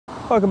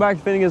Welcome back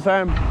to Finnegan's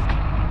Farm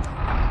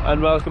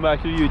and welcome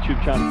back to the YouTube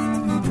channel.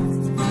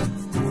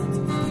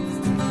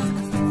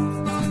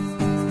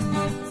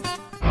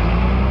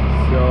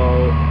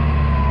 So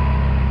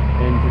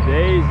in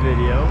today's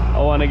video I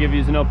want to give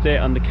you an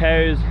update on the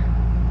cows,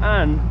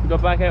 and we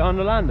got back out on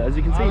the land. As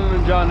you can see, Alan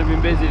and John have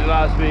been busy the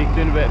last week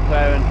doing a bit of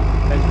ploughing.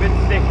 It's a bit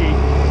sticky,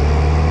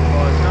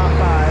 but it's not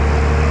bad.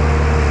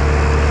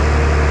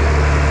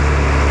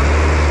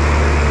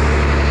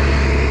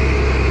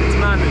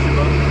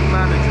 Manageable.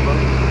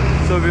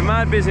 So we've been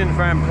mad busy in the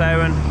farm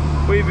ploughing.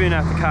 We've been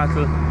at the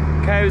cattle.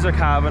 Cows are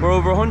calving. We're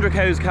over 100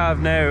 cows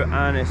calved now,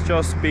 and it's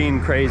just been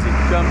crazy.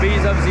 John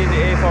B's obviously in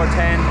the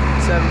A410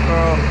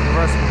 7-furrow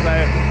reversible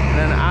plough, and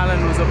then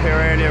Alan was up here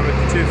earlier with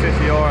the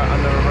 250R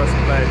on the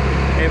reversible plough.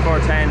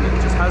 A410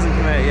 just hasn't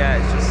come out yet.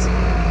 It just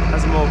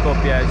hasn't woke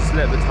up yet. It's just a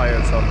little bit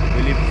tired, so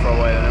we'll leave it for a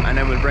while, and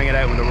then we'll bring it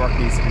out when the work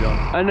needs to be done.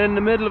 And in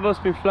the middle of us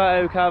being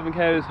flat out calving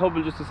cows,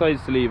 Hubble just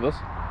decides to leave us.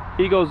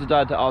 He goes with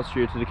Dad to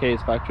Austria to the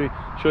case factory.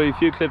 Show you a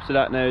few clips of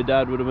that now.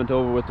 Dad would have went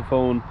over with the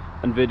phone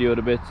and videoed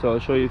a bit, so I'll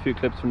show you a few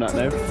clips from that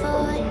now.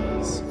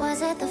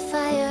 Was it the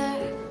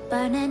fire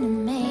burning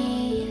in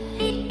me?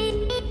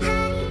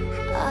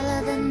 All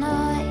of the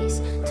noise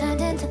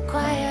turned into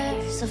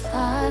choirs of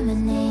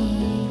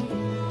harmony.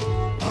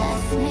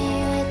 Left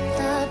me with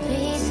the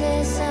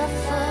pieces of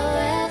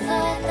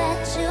forever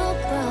that you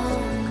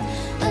broke.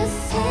 But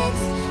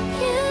since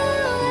you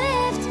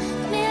left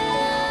me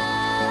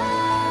alone,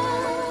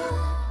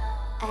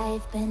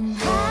 I've been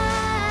high.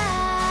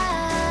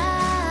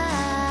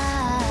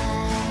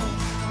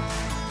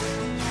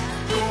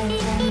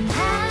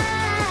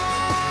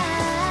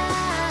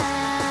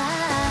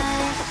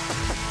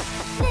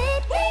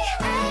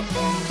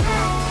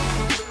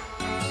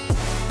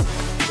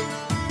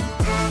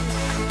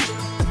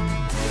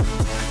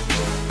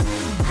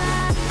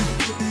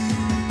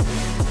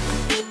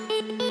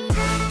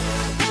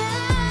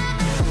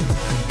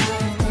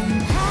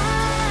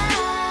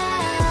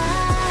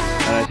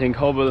 I think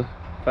Hubble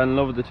fell in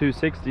love with the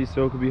 260,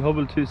 so it could be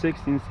Hubble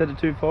 260 instead of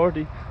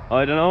 240.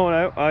 I don't know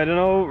now, I don't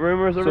know,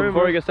 rumours are rumours.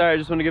 Before we get started, I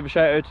just want to give a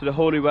shout out to the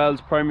Holy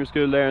Wells Primary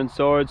School there in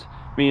Swords.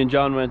 Me and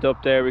John went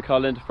up there, we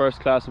called into first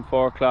class and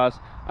fourth class,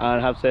 and I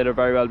have to say they're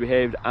very well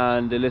behaved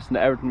and they listened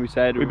to everything we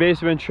said. We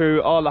basically went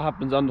through all that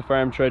happens on the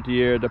farm throughout the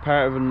year. They're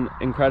part of an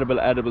incredible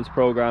edibles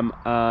program,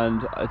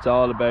 and it's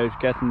all about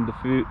getting the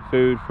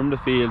food from the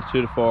field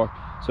to the fork.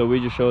 So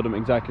we just showed them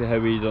exactly how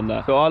we done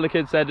that. So all the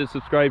kids said to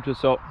subscribe to us,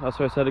 so that's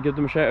why I said I'd give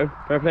them a shout out.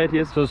 Fair play to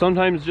you. So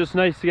sometimes it's just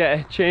nice to get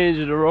a change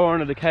of the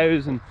roaring of the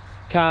cows and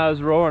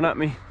calves roaring at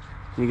me.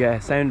 You get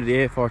a sound of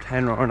the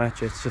A410 roaring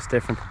at you. It's just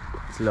different.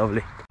 It's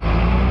lovely.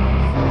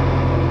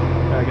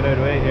 Gotta get out of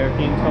the way here.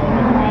 Keen's coming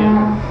with the wheel.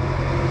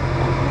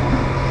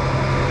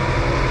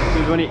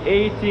 There's only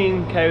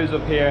 18 cows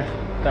up here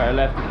that are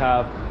left to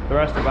calve. The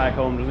rest are back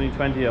home. There's only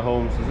 20 at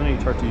home, so there's only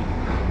 30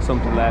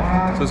 something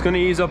left. So it's going to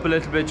ease up a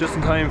little bit just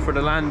in time for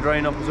the land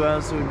drying up as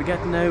well. So we'll be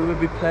getting out, we'll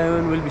be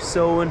ploughing, we'll be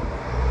sowing.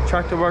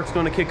 Tractor work's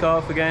going to kick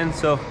off again,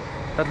 so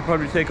that'll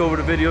probably take over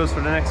the videos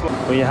for the next one.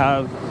 We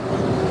have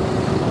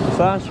the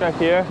fast track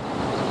here,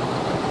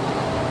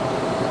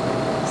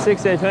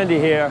 6820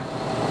 here,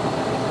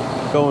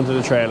 going to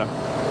the trailer.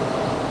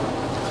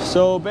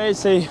 So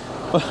basically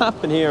what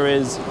happened here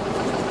is,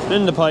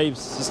 in the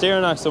pipes, the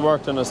steering axle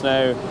worked on us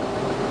now,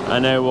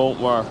 and now it won't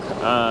work,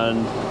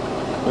 and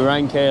we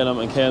rang Caleb,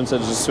 and Caleb said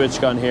there's a switch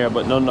gone here,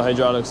 but none of the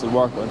hydraulics will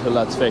work until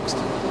that's fixed.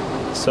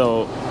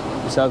 So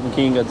myself and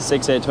Keen got the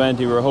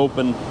 6820. We were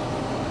hoping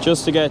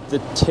just to get the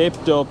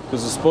tipped up,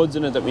 because the spuds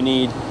in it that we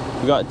need,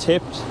 we got it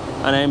tipped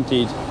and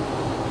emptied.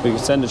 We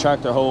could send the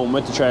tractor home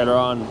with the trailer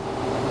on.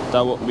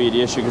 That wouldn't be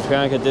the issue, because we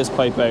can't get this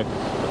pipe out.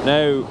 But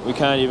now we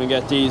can't even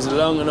get these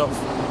long enough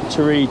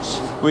to reach.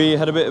 We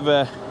had a bit of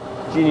a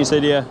genius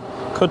idea.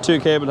 Cut two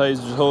cable ties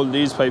just holding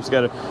these pipes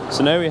together.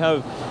 So now we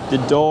have the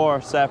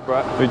door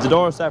separate. We have the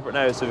door separate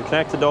now, so if we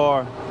connect the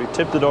door, we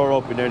tip the door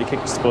up, we nearly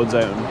kick the spuds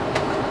out, and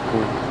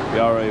we'll be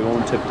alright, we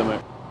won't tip them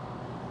out.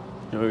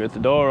 Now we get the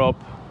door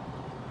up.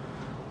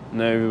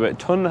 Now we've about a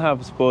ton and a half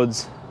of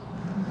spuds,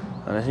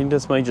 and I think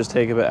this might just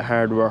take a bit of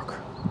hard work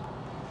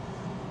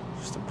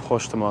just to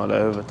push them all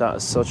out, but that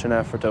is such an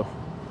effort though.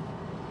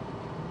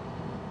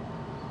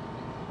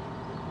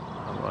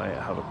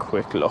 Have a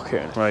quick look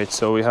here. Right,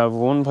 so we have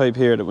one pipe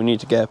here that we need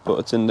to get, but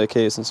it's in the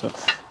casing, so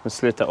we'll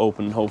slit that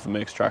open and hopefully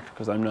make extractor,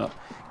 because I'm not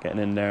getting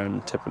in there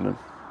and tipping a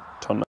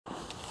ton.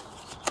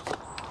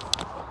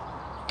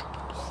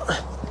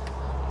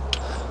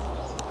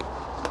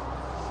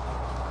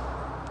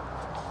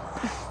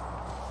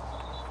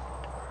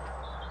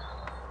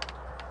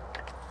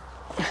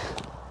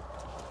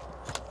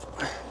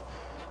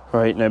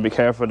 Right, now be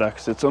careful with that,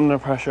 because it's under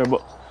pressure,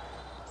 but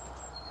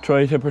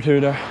try tip or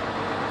two there.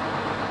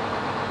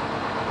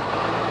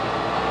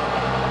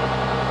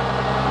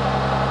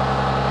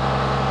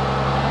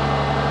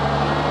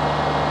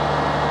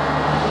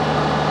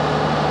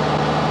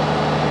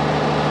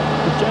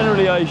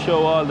 Generally I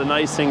show all the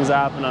nice things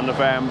happen on the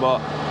farm, but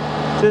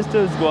this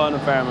does go on the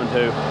farming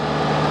too.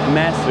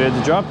 Mess. We had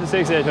to drop the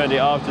 6820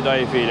 off the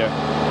dive feeder.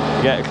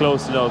 get it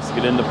close enough to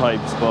get in the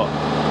pipes, but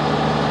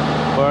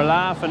we're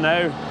laughing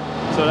now.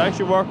 So they're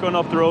actually working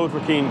up the road for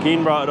Keane.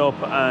 Keane brought it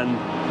up and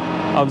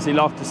obviously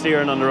locked the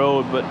steering on the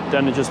road, but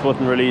then it just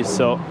wouldn't release.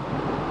 So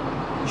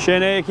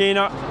Shane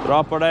Keener,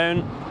 drop her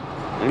down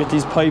and get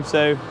these pipes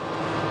out.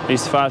 At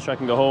least the fast track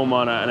can go home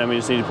on it, and then we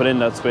just need to put in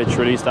that switch,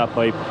 release that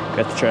pipe,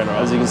 get the trailer.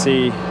 As you can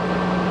see,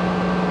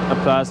 the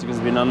plastic has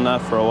been on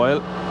that for a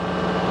while.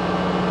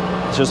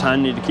 It's just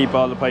handy to keep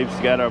all the pipes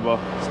together, but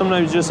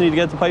sometimes you just need to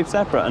get the pipes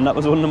separate, and that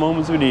was one of the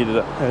moments we needed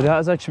it. Now, that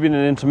has actually been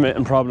an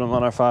intermittent problem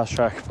on our fast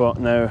track, but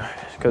now,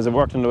 because it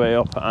worked on the way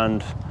up,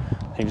 and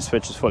I think the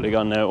switch is fully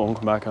gone now, it won't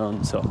come back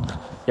on, so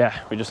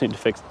yeah, we just need to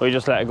fix it. We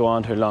just let it go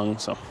on too long,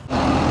 so.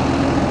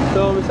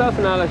 So myself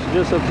and Alex are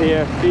just up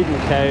here feeding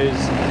cows,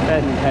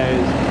 bedding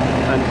cows,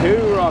 and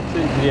who rocks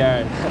into the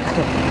yard?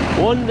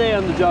 One day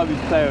on the job he's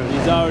ploughing,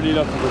 he's already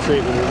looking for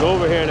treatment. We'll go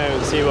over here now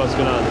and see what's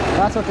going on.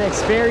 That's what the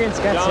experience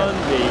gets John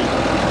you. B.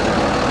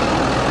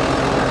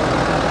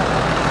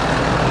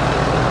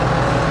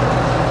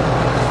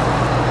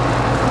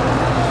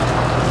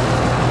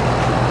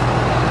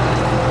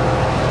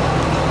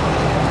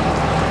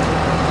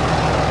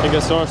 I think I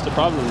sourced the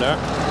problem there.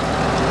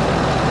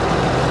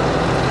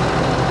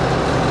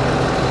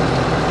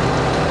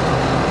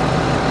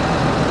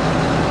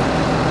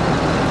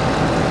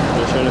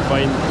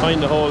 Trying to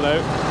find the hole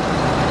now.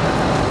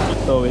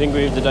 So we think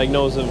we have the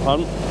diagnosis of the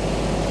problem.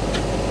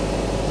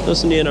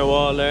 Just in the inner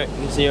wall there, you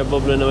can see her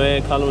bubbling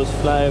away, column was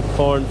flat,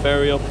 pouring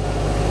very up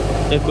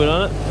liquid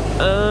on it,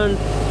 and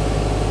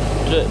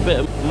a bit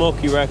of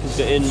mucky wreck has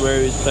got in where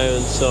he was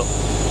ploughing, so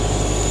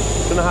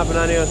it's gonna happen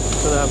anyway.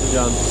 It's gonna happen,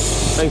 John.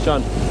 Thanks,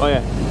 John. Oh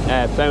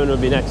yeah, ploughing will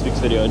be next week's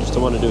video, I just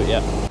don't want to do it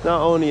yet.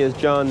 Not only has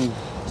John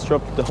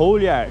struck the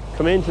whole yard,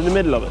 come into the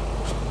middle of it,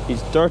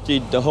 he's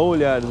dirtied the whole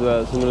yard as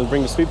well, so I'm going to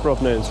bring the sweeper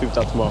up now and sweep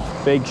that tomorrow.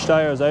 Big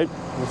Steyer's out.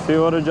 There's a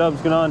few other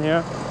jobs going on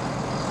here.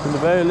 And the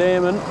very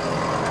layman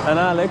and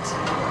Alex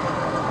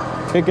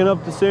picking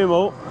up the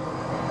sumo,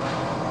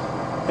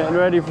 getting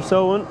ready for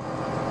sowing.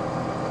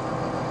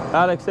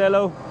 Alex,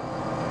 hello.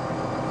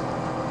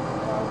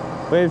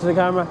 Wave to the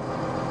camera.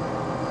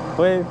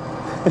 Wave.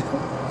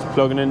 Just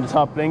plugging in the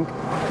top link.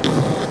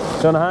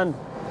 It's on a hand.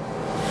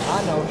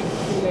 I know,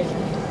 it's too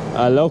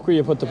late. Look where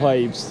you put the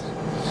pipes.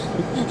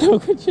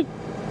 Look at you.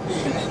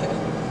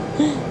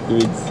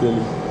 You're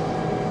silly.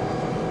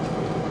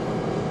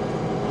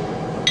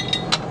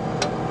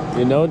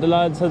 You know the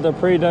lads had their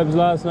pre-dubs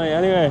last night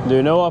anyway. Do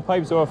you know what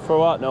pipes are for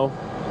what now?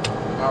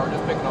 No, we're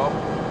just picking up.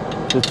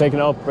 Just picking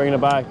it up, bringing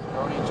it back. We're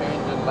only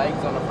changing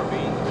legs on it for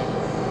beans.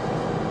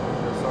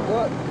 They're so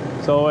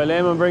good. So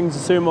Layman brings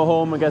the sumo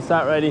home and gets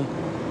that ready.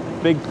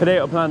 Big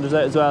potato planters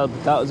out as well,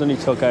 but that was only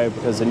took out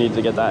because they needed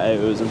to get that out.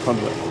 It was in front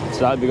of it.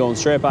 So that'll be going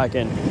straight back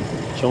in.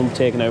 Won't be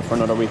taken out for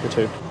another week or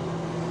two.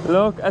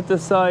 Look at the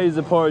size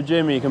of poor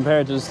Jimmy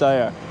compared to the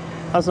Steyr.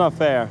 That's not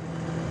fair.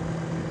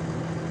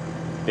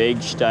 Big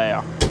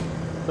Steyr.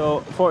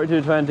 So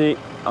 4220,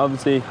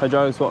 obviously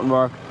hydraulics wouldn't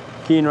work.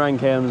 Keane rang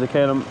Caleb.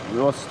 Caleb,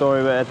 what's the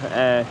story about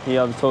it? He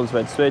obviously told us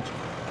about the switch.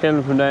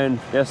 Caleb came down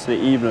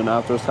yesterday evening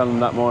after I was telling him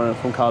that morning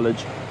from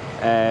college.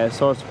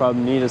 Source the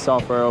problem, need a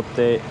software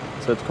update.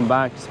 So to come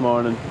back this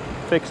morning,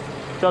 fixed,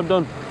 job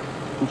done.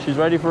 And she's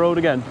ready for road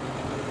again.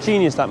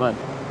 Genius, that man.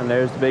 And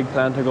there's the big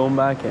planter going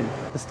back in.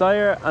 The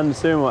Steyr and the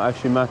sumo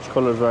actually match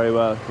colours very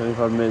well. The only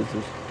problem is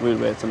there's wheel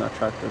weights on that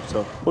tractor,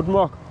 so wouldn't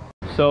work.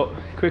 So,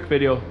 quick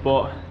video,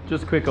 but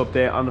just a quick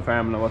update on the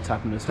farm and what's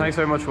happening this week. Thanks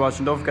very much for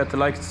watching. Don't forget to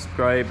like,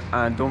 subscribe,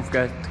 and don't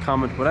forget to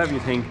comment whatever you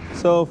think.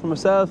 So, for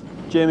myself,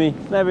 Jimmy,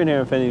 and everyone here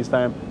in Finney's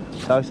Farm,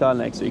 talk to you all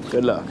next week.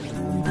 Good luck.